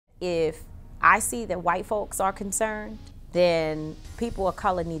if I see that white folks are concerned, then people of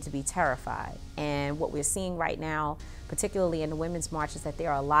color need to be terrified. And what we're seeing right now, particularly in the Women's March, is that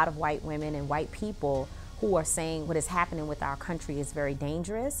there are a lot of white women and white people who are saying what is happening with our country is very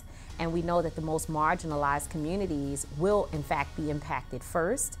dangerous. And we know that the most marginalized communities will in fact be impacted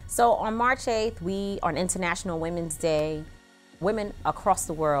first. So on March 8th, on International Women's Day, women across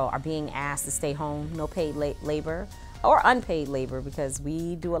the world are being asked to stay home, no paid labor or unpaid labor, because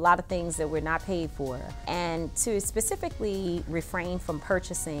we do a lot of things that we're not paid for, and to specifically refrain from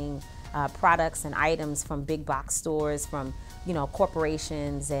purchasing products and items from big box stores, from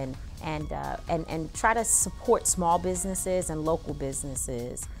corporations, and try to support small businesses and local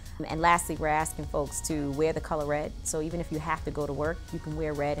businesses. And lastly, we're asking folks to wear the color red. So even if you have to go to work, you can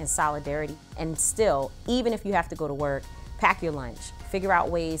wear red in solidarity. And still, even if you have to go to work, pack your lunch. Figure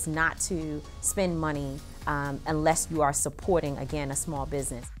out ways not to spend money unless you are supporting, again, a small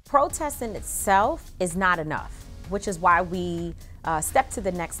business. Protest in itself is not enough, which is why we step to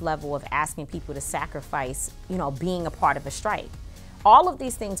the next level of asking people to sacrifice, being a part of a strike. All of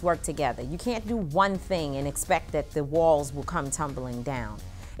these things work together. You can't do one thing and expect that the walls will come tumbling down.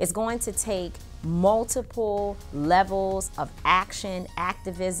 It's going to take multiple levels of action,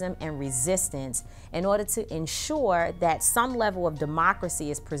 activism, and resistance in order to ensure that some level of democracy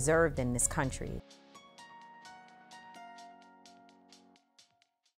is preserved in this country.